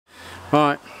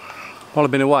Right, while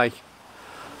I've been away,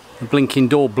 the blinking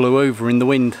door blew over in the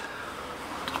wind.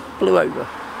 Blew over,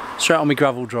 straight on my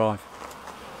gravel drive.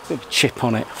 Bit of a chip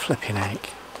on it, flipping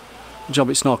heck. Good job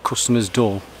it's not a customer's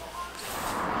door.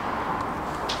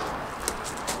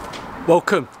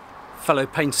 Welcome, fellow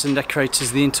painters and decorators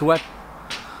of the interweb.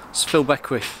 It's Phil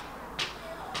Beckwith.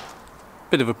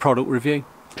 Bit of a product review.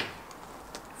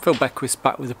 Phil Beckwith's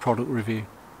back with a product review.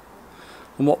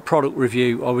 And what product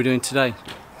review are we doing today?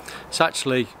 It's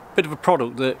actually a bit of a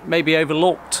product that may be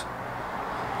overlooked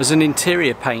as an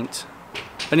interior paint,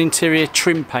 an interior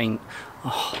trim paint.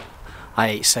 Oh, I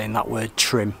hate saying that word,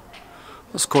 trim.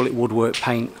 Let's call it woodwork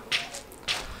paint.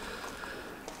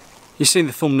 You've seen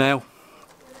the thumbnail.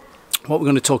 What we're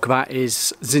going to talk about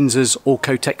is Zinsser's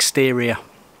AllCoat exterior.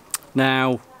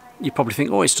 Now, you probably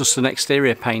think, oh, it's just an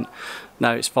exterior paint.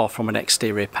 No, it's far from an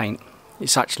exterior paint.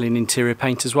 It's actually an interior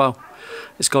paint as well.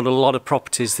 It's got a lot of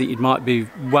properties that you might be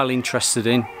well interested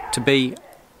in to be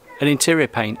an interior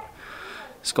paint.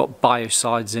 It's got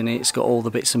biocides in it, it's got all the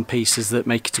bits and pieces that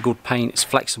make it a good paint. It's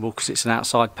flexible because it's an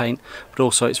outside paint, but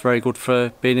also it's very good for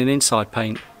being an inside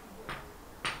paint.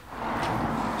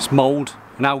 It's mould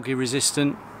and algae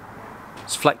resistant,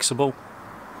 it's flexible,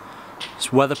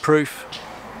 it's weatherproof.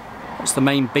 What's the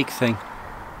main big thing?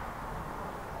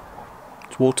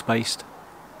 It's water based.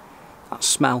 That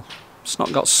smell. It's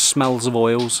not got smells of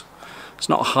oils. It's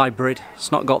not a hybrid.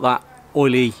 It's not got that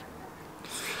oily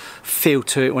feel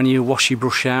to it when you wash your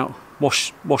brush out.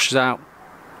 Washes out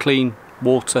clean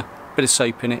water, bit of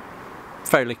soap in it,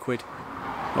 Fairy Liquid.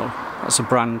 Well, that's a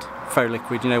brand, Fairy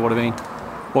Liquid, you know what I mean.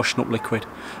 Washing up liquid.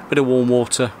 Bit of warm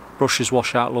water, brushes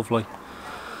wash out lovely.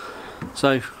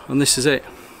 So, and this is it.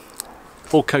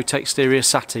 AllCoat exterior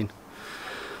satin.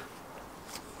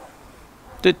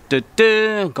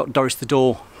 Got Doris the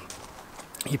door.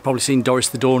 You've probably seen Doris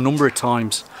the door a number of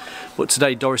times, but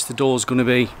today Doris the door is going to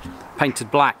be painted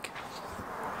black.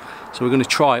 So we're going to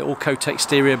try AllCoat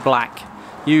exterior black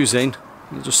using,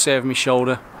 you'll just see over my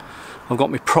shoulder, I've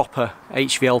got my proper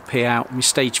HVLP out, my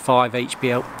stage 5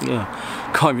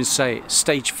 HVLP, can't even say it,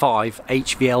 stage 5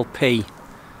 HVLP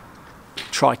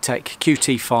Tritech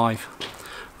QT5. I'm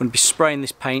going to be spraying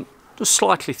this paint just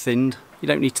slightly thinned. You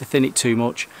don't need to thin it too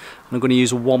much. And I'm going to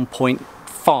use a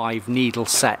 1.5 needle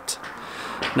set.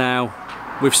 Now,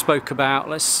 we've spoke about,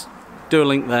 let's do a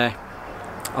link there.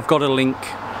 I've got a link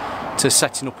to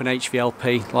setting up an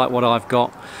HVLP like what I've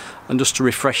got. And just to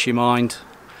refresh your mind,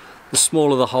 the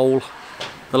smaller the hole,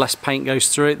 the less paint goes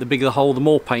through it. The bigger the hole, the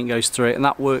more paint goes through it. And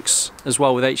that works as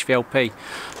well with HVLP.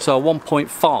 So a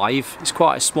 1.5 is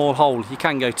quite a small hole. You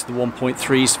can go to the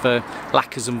 1.3s for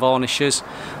lacquers and varnishes.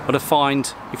 But I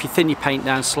find if you thin your paint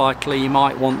down slightly, you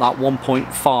might want that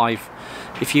 1.5.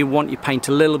 If you want your paint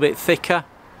a little bit thicker,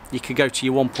 you could go to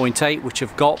your 1.8, which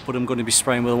I've got, but I'm going to be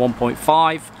spraying with a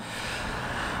 1.5.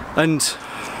 And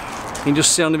you can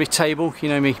just see under my table, you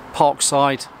know, my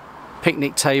parkside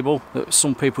picnic table that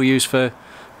some people use for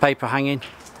paper hanging.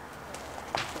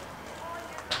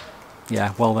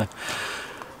 Yeah, well then,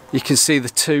 you can see the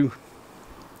two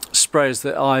sprayers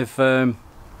that I've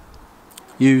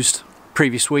used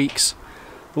previous weeks.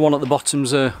 The one at the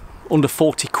bottom's under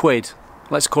 40 quid.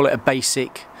 Let's call it a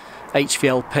basic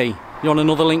HVLP. You want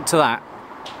another link to that?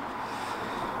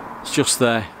 It's just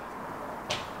there.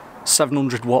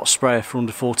 700 watt sprayer for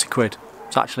under 40 quid.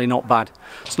 It's actually not bad.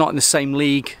 It's not in the same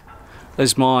league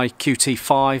as my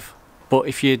QT5, but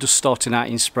if you're just starting out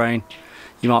in spraying,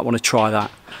 you might want to try that.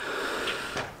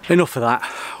 Enough of that.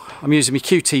 I'm using my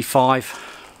QT5,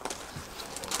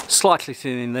 slightly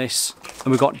thinning this,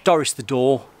 and we've got Doris the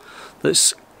door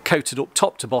that's coated up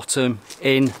top to bottom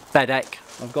in Bedeck.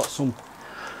 I've got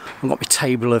my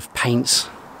table of paints.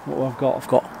 What I've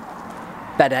got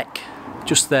Bedeck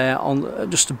just there on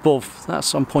just above.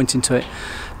 That's I'm pointing to it.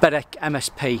 Bedeck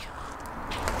MSP,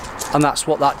 and that's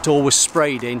what that door was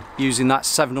sprayed in using that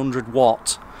 700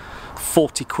 watt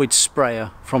 40 quid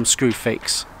sprayer from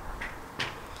Screwfix.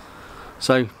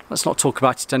 So let's not talk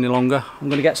about it any longer. I'm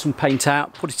going to get some paint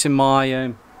out, put it in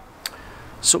my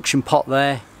suction pot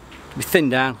there to be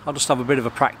thinned down. I'll just have a bit of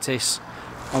a practice.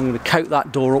 I'm going to coat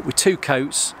that door up with two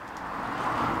coats,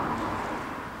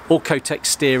 AllCoat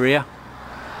exterior,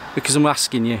 because I'm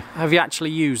asking you, have you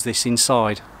actually used this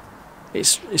inside?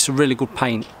 It's a really good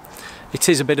paint. It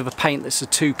is a bit of a paint that's a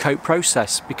two-coat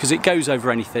process because it goes over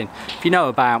anything. If you know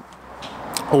about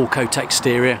AllCoat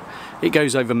exterior, it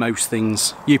goes over most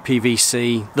things,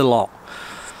 UPVC, the lot.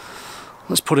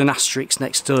 Let's put an asterisk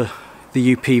next to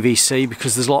the UPVC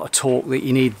because there's a lot of talk that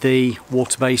you need the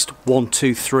water-based 1,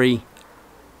 2, 3,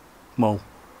 well,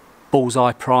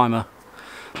 bullseye primer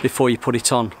before you put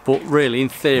it on. But really, in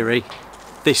theory,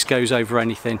 this goes over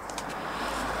anything.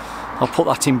 I'll put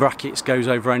that in brackets, goes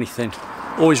over anything.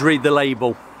 Always read the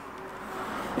label,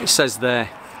 it says there.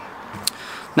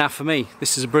 Now for me,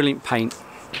 this is a brilliant paint.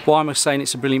 Why am I saying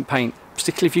it's a brilliant paint?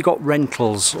 Particularly if you've got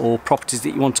rentals or properties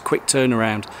that you want a quick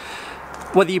turnaround.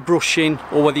 Whether you're brushing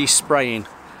or whether you're spraying,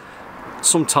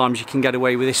 sometimes you can get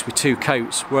away with this with 2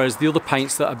 coats, whereas the other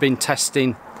paints that I've been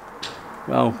testing,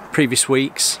 well, previous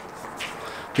weeks,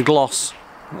 the gloss,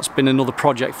 that's been another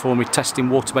project for me, testing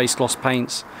water-based gloss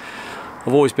paints.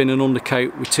 I've always been an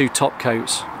undercoat with 2 top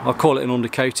coats. I'll call it an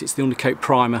undercoat, it's the undercoat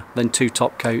primer, then 2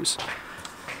 top coats.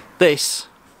 This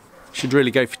should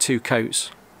really go for 2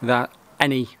 coats without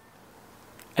any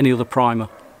other primer.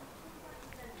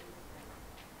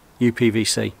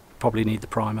 UPVC, probably need the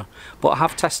primer. But I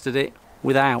have tested it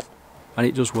without, and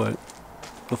it does work.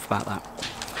 Enough about that.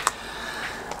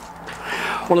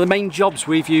 One of the main jobs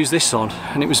we've used this on,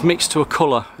 and it was mixed to a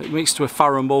colour, it mixed to a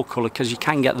Farrow and Ball colour, because you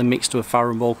can get them mixed to a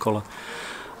Farrow and Ball colour.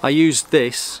 I used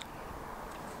this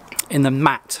in the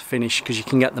matte finish, because you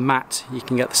can get the matte, you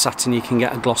can get the satin, you can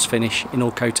get a gloss finish in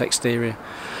AllCoat exterior.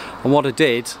 And what I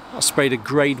did, I sprayed a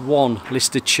grade 1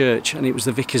 listed church, and it was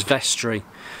the Vicar's Vestry.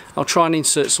 I'll try and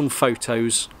insert some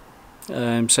photos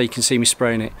so you can see me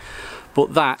spraying it.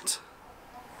 But that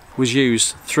was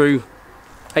used through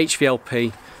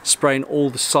HVLP, spraying all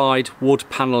the side wood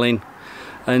panelling,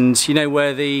 and you know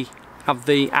where they have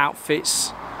the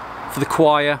outfits for the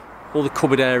choir, all the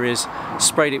cupboard areas,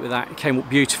 sprayed it with that, it came up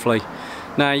beautifully.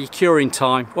 Now your curing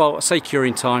time, well I say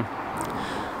curing time,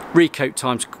 recoat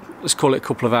times, let's call it a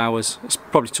couple of hours. It's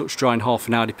probably touch dry in half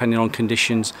an hour depending on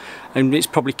conditions, and it's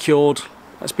probably cured,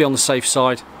 let's be on the safe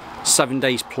side, 7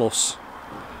 days plus.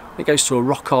 It goes to a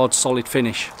rock hard solid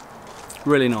finish,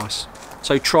 really nice.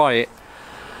 So try it.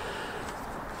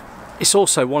 It's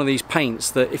also one of these paints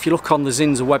that if you look on the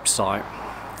Zinsser website,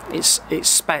 it's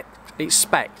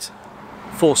spec'd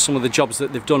for some of the jobs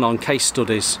that they've done on case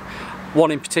studies.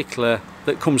 One in particular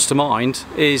that comes to mind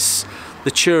is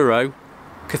the Truro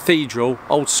Cathedral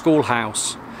Old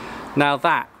Schoolhouse. Now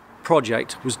that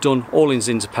project was done all in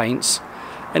Zinsser paints,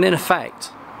 and in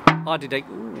effect I did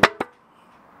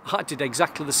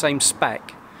exactly the same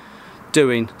spec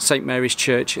doing St Mary's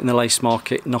Church in the Lace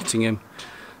Market, Nottingham,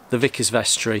 the Vicar's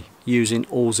Vestry, using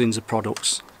all Zinsser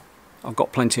products. I've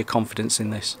got plenty of confidence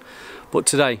in this. But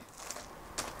today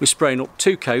we're spraying up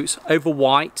 2 coats over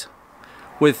white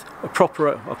with a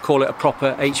proper, I call it a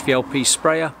proper HVLP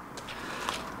sprayer.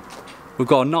 We've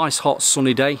got a nice hot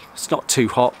sunny day. It's not too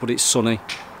hot, but it's sunny.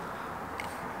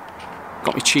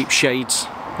 Got my cheap shades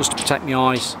just to protect my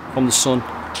eyes from the sun.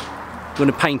 I'm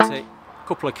going to paint it, a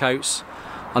couple of coats,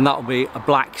 and that'll be a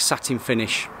black satin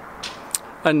finish.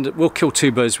 And we'll kill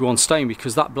 2 birds with 1 stone,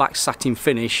 because that black satin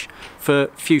finish for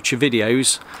future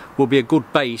videos will be a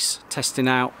good base testing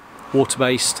out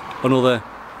water-based and other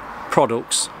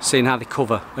products, seeing how they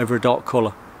cover over a dark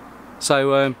colour.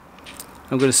 So I'm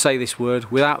going to say this word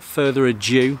without further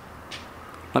ado.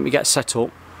 Let me get set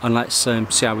up and let's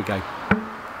see how we go.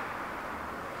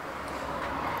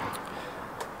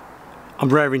 I'm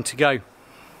raring to go.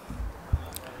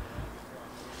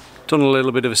 Done a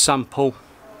little bit of a sample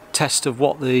test of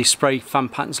what the spray fan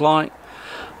pattern's like.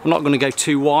 I'm not going to go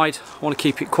too wide, I want to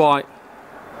keep it quite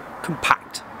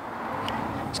compact.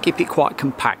 Let's keep it quite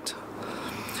compact.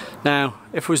 Now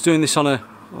if I was doing this on a,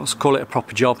 let's call it a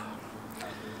proper job,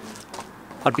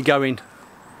 I'd be going,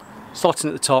 starting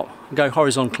at the top, and go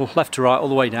horizontal, left to right, all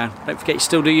the way down. Don't forget you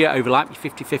still do your overlap,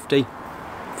 your 50-50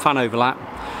 fan overlap.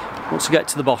 Once I get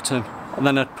to the bottom, and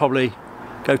then I'd probably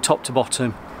go top to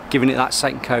bottom, giving it that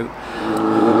second coat.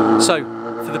 So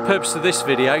for the purpose of this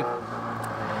video,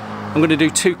 I'm going to do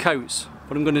 2 coats.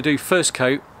 What I'm going to do first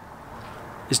coat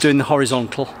is doing the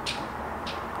horizontal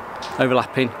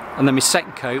overlapping, and then my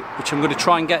second coat, which I'm going to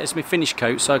try and get as my finish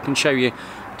coat, so I can show you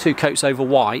 2 coats over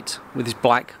white with this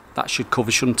black. That should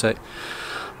cover, shouldn't it?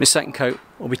 My second coat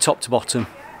will be top to bottom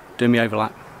doing my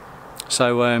overlap.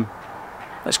 So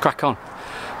let's crack on.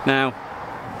 Now,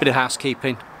 bit of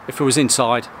housekeeping. If I was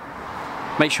inside,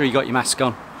 make sure you got your mask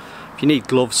on. If you need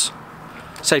gloves,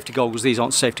 safety goggles. These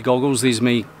aren't safety goggles, these are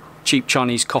me cheap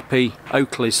Chinese copy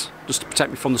Oakleys, just to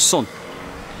protect me from the sun.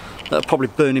 That are probably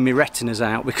burning my retinas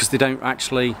out because they don't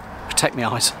actually protect my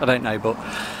eyes. I don't know, but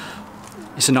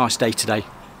it's a nice day today.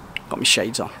 Got my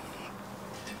shades on.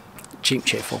 Cheap,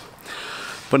 cheerful.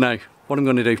 But no, what I'm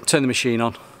going to do, turn the machine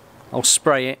on. I'll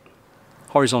spray it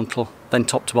horizontal, then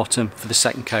top to bottom for the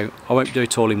second coat. I won't do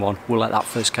it all in one. We'll let that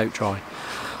first coat dry.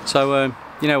 So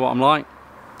you know what I'm like.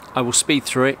 I will speed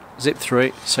through it, zip through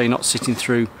it, so you're not sitting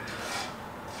through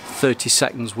 30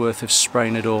 seconds worth of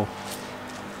spraying a door.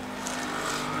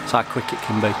 That's how quick it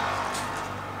can be.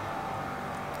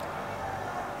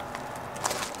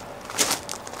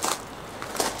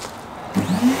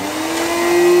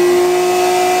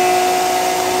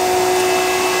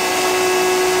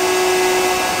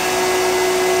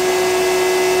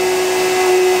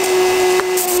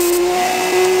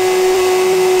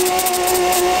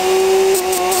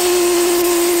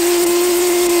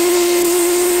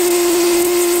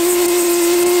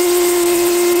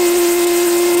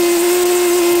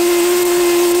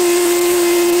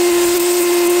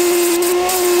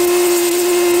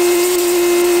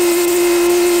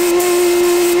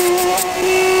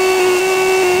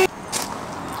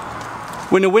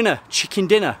 Winner winner, chicken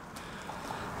dinner.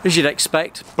 As you'd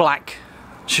expect, black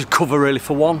should cover really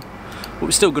for one, but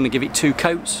we're still going to give it 2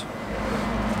 coats.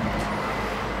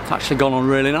 It's actually gone on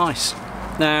really nice.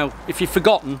 Now, if you've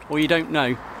forgotten or you don't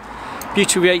know,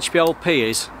 beauty with HVLP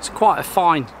is it's quite a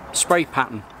fine spray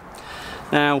pattern.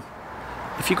 Now,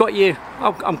 if you've got your,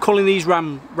 I'm calling these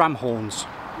ram horns.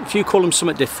 If you call them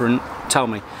something different, tell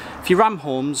me. If you ram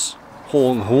horns, if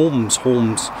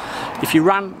you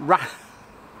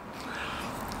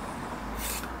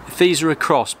if these are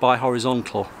across by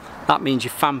horizontal, that means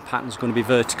your fan pattern is going to be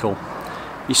vertical.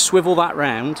 You swivel that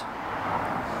round,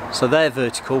 so they're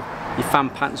vertical, your fan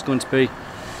pattern is going to be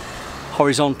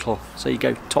horizontal. So you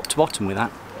go top to bottom with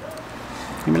that.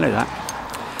 You may know that.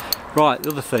 Right,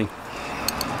 the other thing.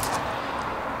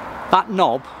 That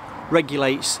knob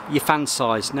regulates your fan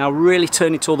size. Now really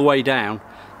turn it all the way down,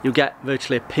 you'll get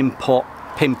virtually a pin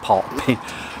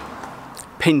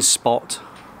spot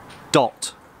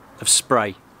dot of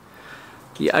spray.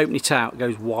 You open it out, it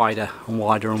goes wider and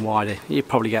wider and wider. You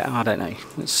probably get, I don't know,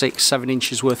 6-7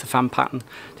 inches worth of fan pattern,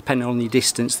 depending on the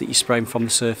distance that you're spraying from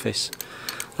the surface.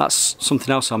 That's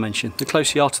something else I'll mention. The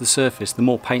closer you are to the surface, the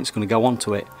more paint's going to go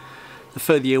onto it. The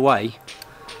further you away,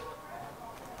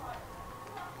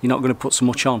 you're not going to put so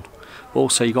much on. But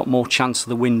also you've got more chance of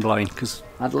the wind blowing, because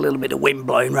I had a little bit of wind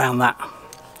blowing around that.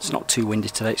 It's not too windy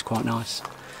today, it's quite nice.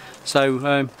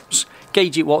 So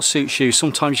gauge it what suits you.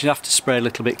 Sometimes you have to spray a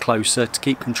little bit closer to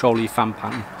keep control of your fan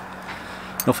pattern.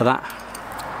 Enough of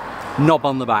that. Knob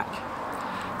on the back.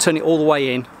 Turn it all the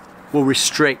way in will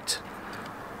restrict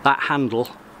that handle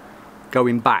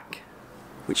going back,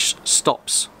 which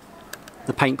stops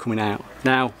the paint coming out.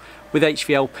 Now with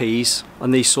HVLPs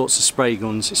and these sorts of spray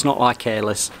guns, it's not like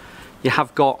airless. You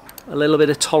have got a little bit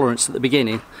of tolerance at the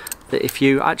beginning that if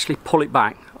you actually pull it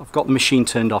back, I've got the machine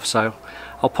turned off, so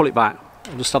I'll pull it back,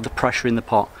 I'll just have the pressure in the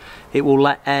pot. It will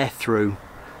let air through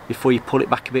before you pull it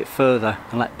back a bit further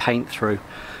and let paint through.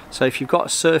 So if you've got a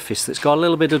surface that's got a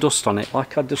little bit of dust on it,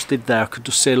 like I just did there, I could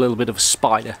just see a little bit of a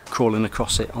spider crawling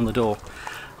across it on the door.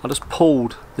 I just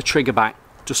pulled the trigger back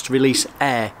just to release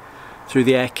air through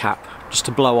the air cap, just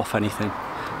to blow off anything.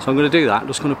 So I'm going to do that, I'm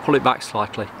just going to pull it back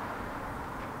slightly.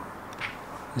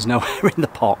 There's no air in the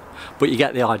pot, but you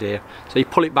get the idea. So you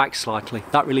pull it back slightly,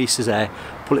 that releases air,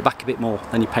 pull it back a bit more,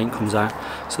 then your paint comes out.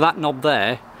 So that knob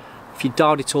there, if you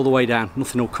dialed it all the way down,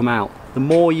 nothing will come out. The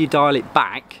more you dial it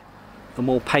back, the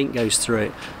more paint goes through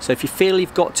it. So if you feel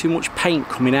you've got too much paint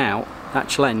coming out, the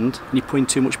actual end, and you're putting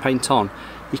too much paint on,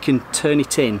 you can turn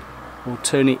it in or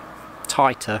turn it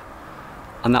tighter,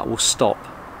 and that will stop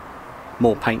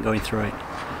more paint going through it.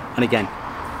 And again,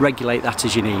 regulate that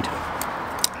as you need.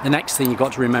 The next thing you've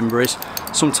got to remember is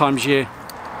sometimes let's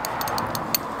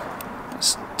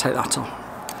take that on.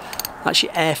 That's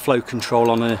your airflow control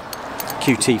on a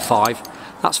QT5.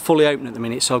 That's fully open at the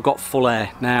minute, so I've got full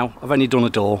air. Now, I've only done a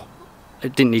door.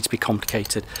 It didn't need to be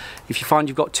complicated. If you find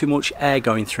you've got too much air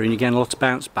going through and you're getting a lot of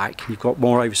bounce back and you've got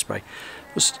more overspray,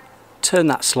 just turn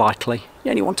that slightly. You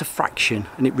only want a fraction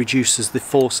and it reduces the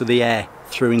force of the air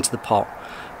through into the pot.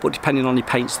 But depending on your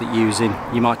paints that you're using,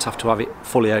 you might have to have it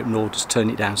fully open or just turn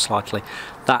it down slightly.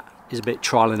 That is a bit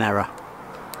trial and error.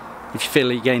 If you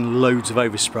feel you're getting loads of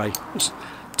overspray, just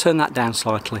turn that down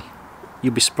slightly.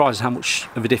 You'll be surprised how much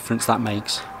of a difference that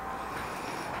makes.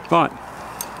 Right,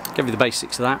 give you the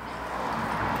basics of that.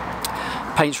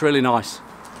 Paint's really nice.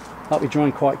 That'll be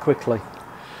drying quite quickly.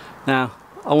 Now,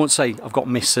 I won't say I've got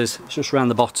misses, it's just around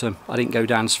the bottom. I didn't go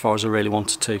down as far as I really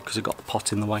wanted to because I got the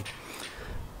pot in the way.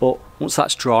 But once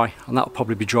that's dry, and that'll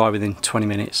probably be dry within 20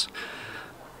 minutes,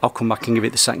 I'll come back and give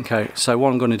it the second coat. So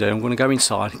what I'm going to do, I'm going to go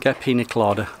inside, get a pina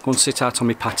colada, go and sit out on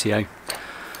my patio,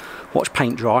 watch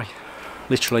paint dry.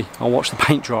 Literally, I'll watch the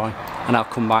paint dry and I'll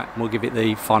come back and we'll give it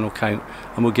the final coat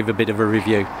and we'll give a bit of a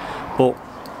review. But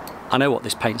I know what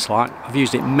this paint's like. I've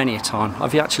used it many a time.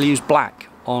 I've actually used black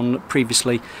on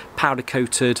previously powder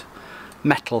coated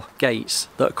metal gates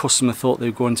that a customer thought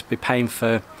they were going to be paying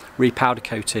for repowder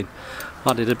coating.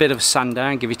 I did a bit of a sand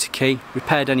down, give it a key,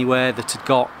 repaired anywhere that had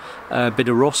got a bit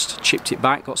of rust, chipped it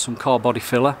back, got some car body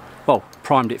filler, well,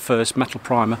 primed it first, metal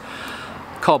primer,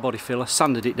 car body filler,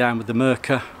 sanded it down with the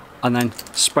Mercer, and then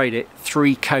sprayed it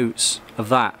 3 coats of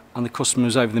that, and the customer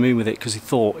was over the moon with it because he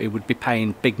thought he would be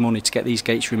paying big money to get these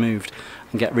gates removed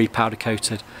and get repowder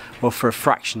coated. Well, for a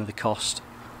fraction of the cost.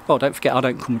 Well, don't forget I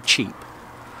don't come cheap,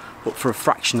 but for a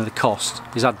fraction of the cost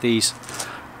he's had these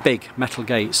big metal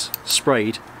gates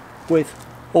sprayed with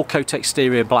AllCoat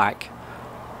exterior black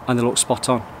and they look spot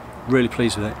on. Really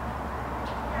pleased with it.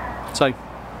 So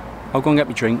I'll go and get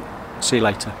my drink, see you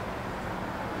later.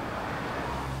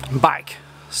 I'm back,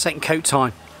 second coat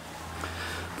time.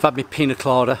 I've had my pina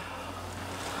colada,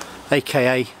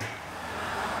 aka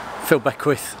Phil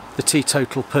Beckwith, the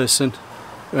teetotal person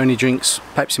who only drinks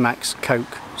Pepsi Max,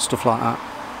 Coke, stuff like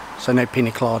that. So no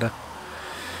pina colada.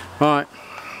 Right,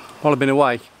 while I've been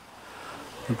away,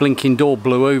 the blinking door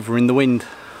blew over in the wind.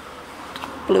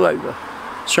 Blew over.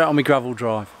 Straight on my gravel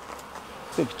drive.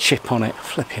 Bit of a chip on it,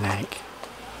 flipping heck.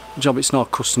 Good job it's not a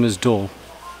customer's door.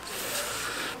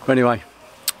 But anyway,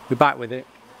 we're back with it.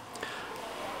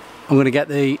 I'm going to get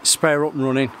the sprayer up and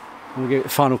running. I'm going to give it the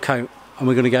final coat, and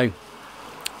we're going to go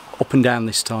up and down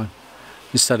this time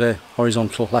instead of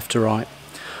horizontal, left to right.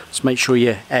 Just make sure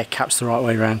your air cap's the right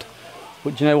way around.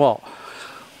 But do you know what?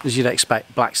 As you'd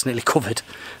expect, black's nearly covered,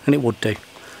 and it would do.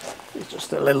 It's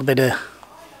just a little bit of,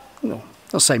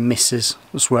 I'll say misses.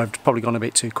 That's where I've probably gone a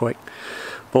bit too quick.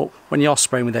 But when you're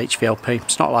spraying with HVLP,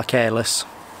 it's not like airless.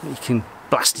 You can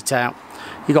blast it out.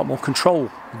 You've got more control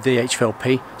with the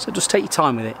HVLP, so just take your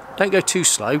time with it. Don't go too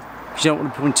slow, because you don't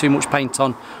want to put too much paint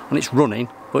on when it's running,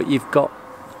 but you've got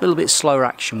a little bit slower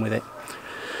action with it.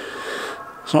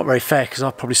 It's not very fair, because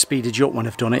I've probably speeded you up when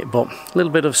I've done it, but a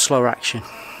little bit of slower action.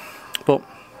 But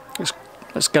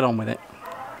let's get on with it.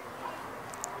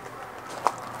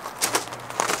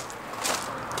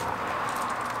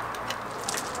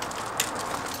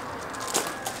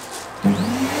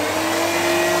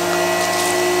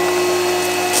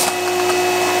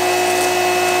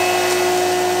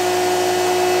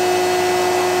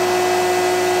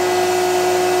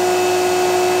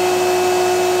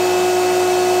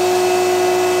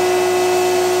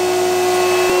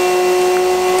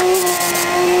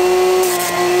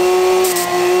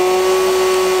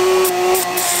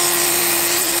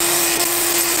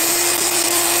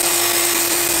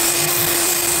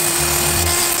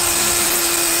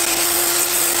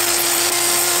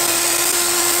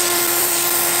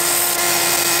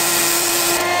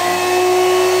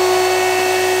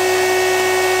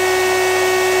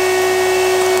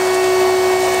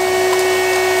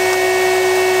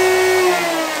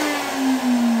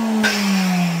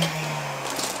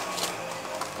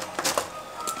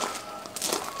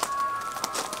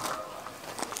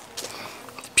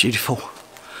 Beautiful.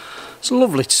 It's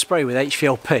lovely to spray with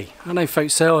HVLP. I know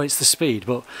folks say, oh, it's the speed,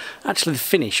 but actually the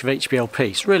finish of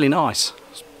HVLP is really nice.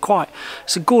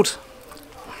 It's a good,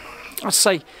 I'd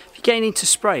say, if you're getting into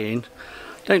spraying,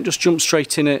 don't just jump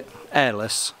straight in at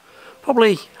airless.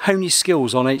 Probably hone your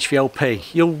skills on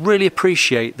HVLP. You'll really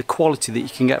appreciate the quality that you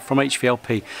can get from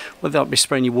HVLP, whether that be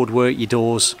spraying your woodwork, your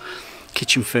doors,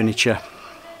 kitchen furniture.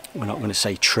 We're not going to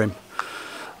say trim,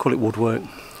 call it woodwork,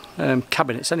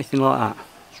 cabinets, anything like that.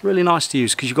 Really nice to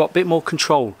use because you've got a bit more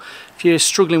control. If you're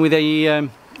struggling with a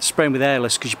spraying with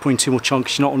airless because you're putting too much on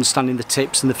because you're not understanding the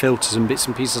tips and the filters and bits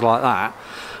and pieces like that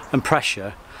and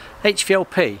pressure,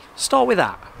 HVLP, start with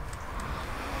that.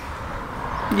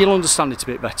 You'll understand it a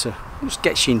bit better. It just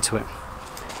gets you into it.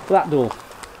 But that door,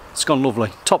 it's gone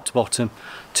lovely, top to bottom,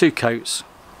 2 coats.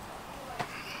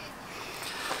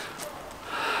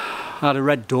 I had a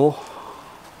red door,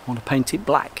 I want to paint it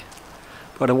black.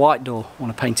 Got a white door, I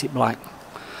want to paint it black.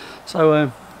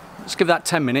 So let's give that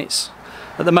 10 minutes.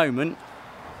 At the moment,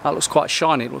 that looks quite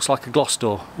shiny. It looks like a gloss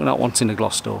door. We're not wanting a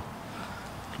gloss door.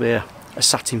 It'll be a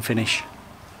satin finish.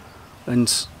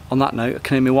 And on that note, I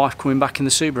can hear my wife coming back in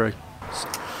the Subaru.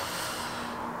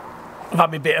 I've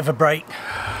had me a bit of a break.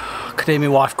 I could hear my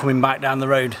wife coming back down the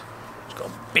road. She's got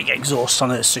a big exhaust on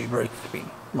her Subaru.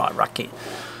 Right racket.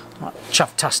 Right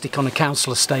chaff-tastic on a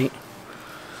council estate.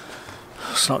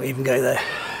 Let's not even go there.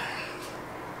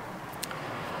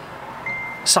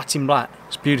 Satin black,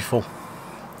 it's beautiful.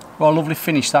 What a lovely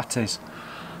finish that is.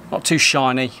 Not too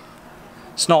shiny.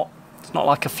 It's not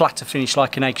like a flatter finish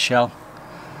like an eggshell.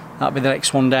 That'll be the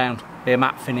next one down, be a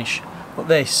matte finish. But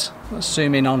this, let's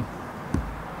zoom in on,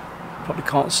 probably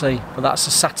can't see, but that's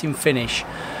a satin finish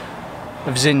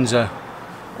of Zinsser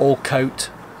AllCoat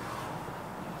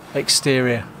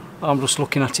exterior. I'm just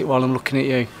looking at it while I'm looking at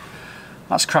you.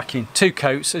 That's cracking. 2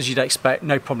 coats, as you'd expect,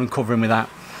 no problem covering with that.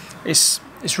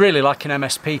 It's really like an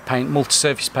MSP paint,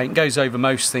 multi-surface paint, goes over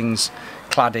most things,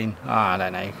 cladding, I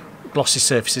don't know, glossy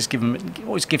surfaces,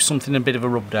 always give something a bit of a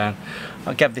rub down.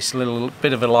 I gave this a little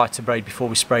bit of a lighter braid before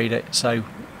we sprayed it, so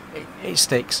it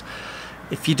sticks.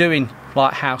 If you're doing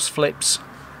like house flips,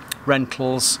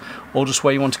 rentals, or just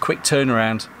where you want a quick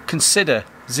turnaround, consider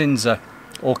Zinsser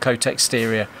AllCoat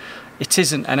exterior. It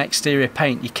isn't an exterior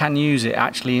paint, you can use it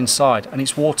actually inside, and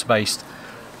it's water based.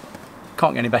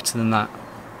 Can't get any better than that.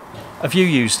 Have you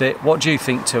used it? What do you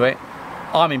think to it?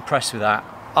 I'm impressed with that.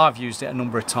 I've used it a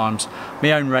number of times.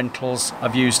 My own rentals,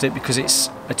 I've used it because it's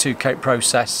a 2-coat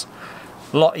process.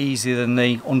 A lot easier than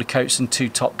the undercoats and 2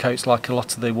 top coats like a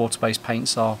lot of the water-based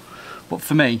paints are. But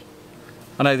for me,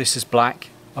 I know this is black.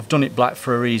 I've done it black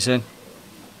for a reason.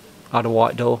 I had a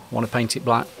white door, I want to paint it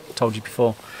black, I told you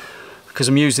before. Because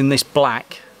I'm using this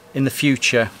black in the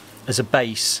future as a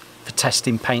base for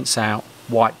testing paints out,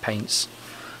 white paints.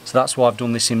 So that's why I've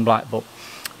done this in black. But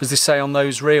as they say on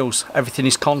those reels, everything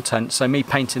is content. So me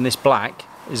painting this black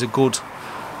is a good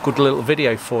little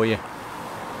video for you.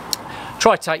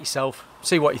 Try it out yourself,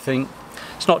 see what you think.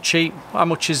 It's not cheap. How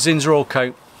much is Zinsser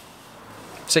AllCoat?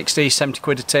 60, 70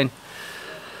 quid a tin.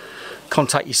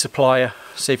 Contact your supplier,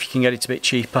 see if you can get it a bit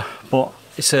cheaper. But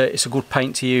it's a good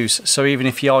paint to use. So even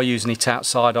if you are using it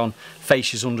outside on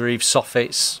fascias, undereaves,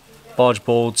 soffits, barge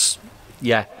boards,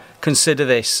 yeah, consider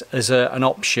this as an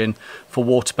option for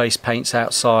water-based paints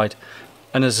outside.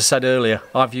 And as I said earlier,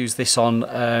 I've used this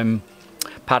on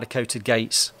powder coated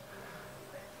gates.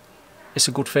 It's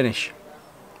a good finish.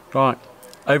 Right,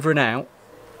 over and out.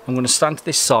 I'm going to stand to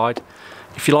this side.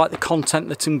 If you like the content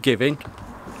that I'm giving,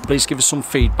 please give us some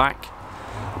feedback.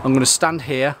 I'm going to stand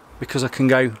here because I can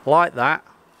go like that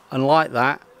and like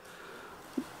that.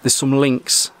 There's some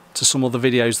links to some other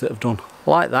videos that I've done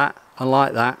like that and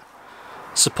like that.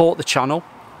 Support the channel.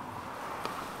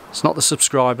 It's not the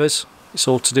subscribers, it's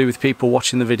all to do with people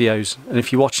watching the videos. And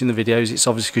if you're watching the videos, it's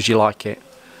obviously because you like it.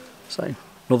 So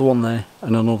another one there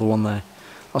and another one there.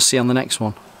 I'll see you on the next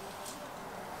one.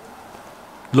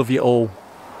 Love you all.